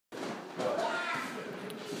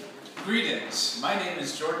Greetings, my name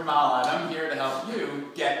is Jordan Mala and I'm here to help you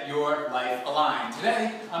get your life aligned.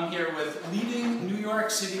 Today, I'm here with leading New York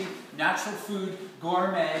City natural food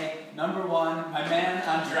gourmet #1, my man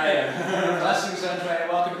Andrea. Blessings, Andrea,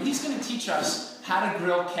 welcome. He's going to teach us how to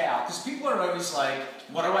grill kale, because people are always like,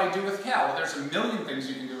 what do I do with kale? Well, there's a million things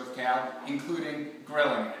you can do with kale, including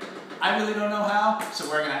grilling it. I really don't know how, so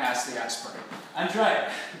we're going to ask the expert.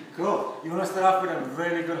 Andrea. Cool. You want to start off with a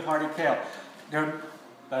really good hearty kale.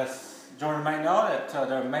 As Jordan might know, that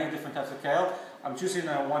there are many different types of kale. I'm choosing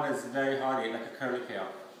one that's very hearty, like a curly kale.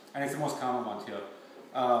 And it's the most common one too.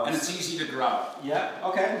 And it's easy to grow. Yeah,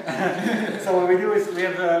 okay. So what we do is we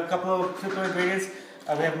have a couple of simple ingredients.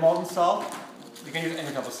 We have molten salt. You can use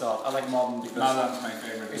any type of salt. I like molten because Maldon's my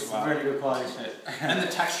favorite as well. It's really good quality shit. And the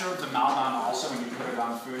texture of the Maldon also, when you put it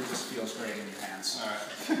on food, just feels great in your hands.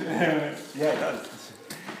 Alright. Yeah, it does.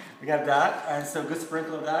 We got that, and so good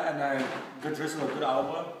sprinkle of that, and a good drizzle of good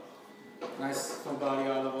olive oil. Nice full body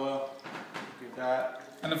olive oil. Get that.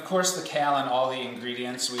 And of course the kale and all the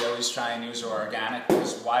ingredients we always try and use are organic,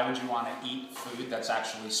 because why would you want to eat food that's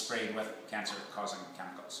actually sprayed with cancer-causing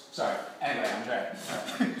chemicals? Sorry. Anyway, Andrea.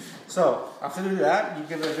 So after you do that, you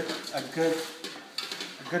give it a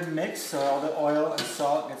good mix, so all the oil and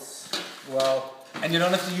salt gets well. And you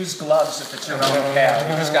don't have to use gloves if it's your own kale.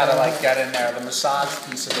 You just gotta get in there. The massage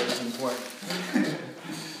piece of it is important.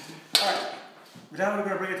 Alright. Now we're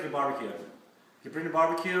gonna bring it to the barbecue. You bring the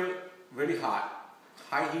barbecue really hot,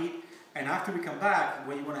 high heat, and after we come back,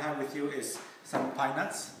 what you wanna have with you is some pine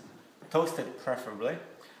nuts, toasted preferably,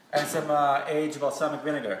 and some aged balsamic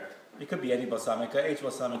vinegar. It could be any balsamic. Aged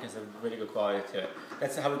balsamic has a really good quality to it.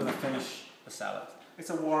 That's how we're gonna finish the salad. It's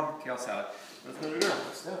a warm kale salad. Let's do it.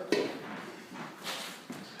 Let's do it.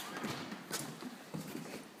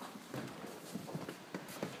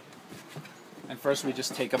 And first we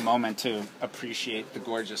just take a moment to appreciate the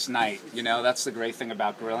gorgeous night. You know, that's the great thing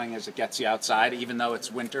about grilling, is it gets you outside. Even though it's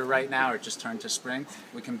winter right now, or it just turned to spring,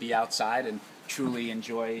 we can be outside and truly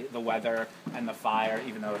enjoy the weather and the fire,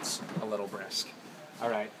 even though it's a little brisk. All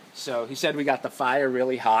right, so he said we got the fire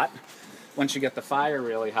really hot. Once you get the fire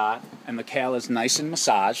really hot, and the kale is nice and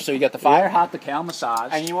massaged, so you get the fire hot, the kale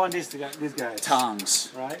massaged. And you want these guys.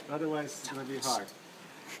 Tongues. Right? Otherwise it's going to be hard.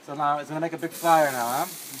 So now it's going to make a big fire now, huh?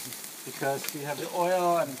 Because we have the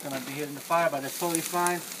oil and it's going to be hitting the fire, but that's totally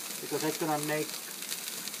fine because that's going to make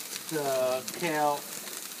the kale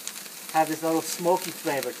have this little smoky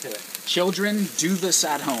flavor to it. Children, do this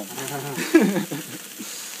at home.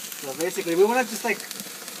 So basically, we want to just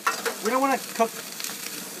we don't want to cook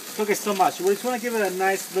it so much. We just want to give it a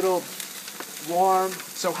nice little warm.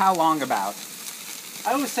 So how long about?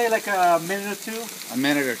 I would say like a minute or two. A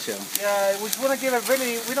minute or two. Yeah, we just want to give it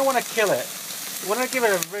we don't want to kill it. We want to give it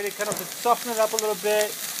a really kind of soften it up a little bit,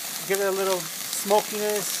 give it a little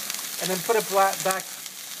smokiness, and then put it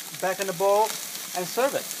back in the bowl and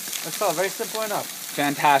serve it. That's all. Very simple enough.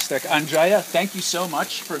 Fantastic. Andrea, thank you so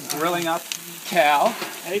much for grilling up kale.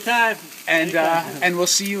 Anytime. And we'll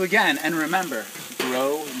see you again. And remember,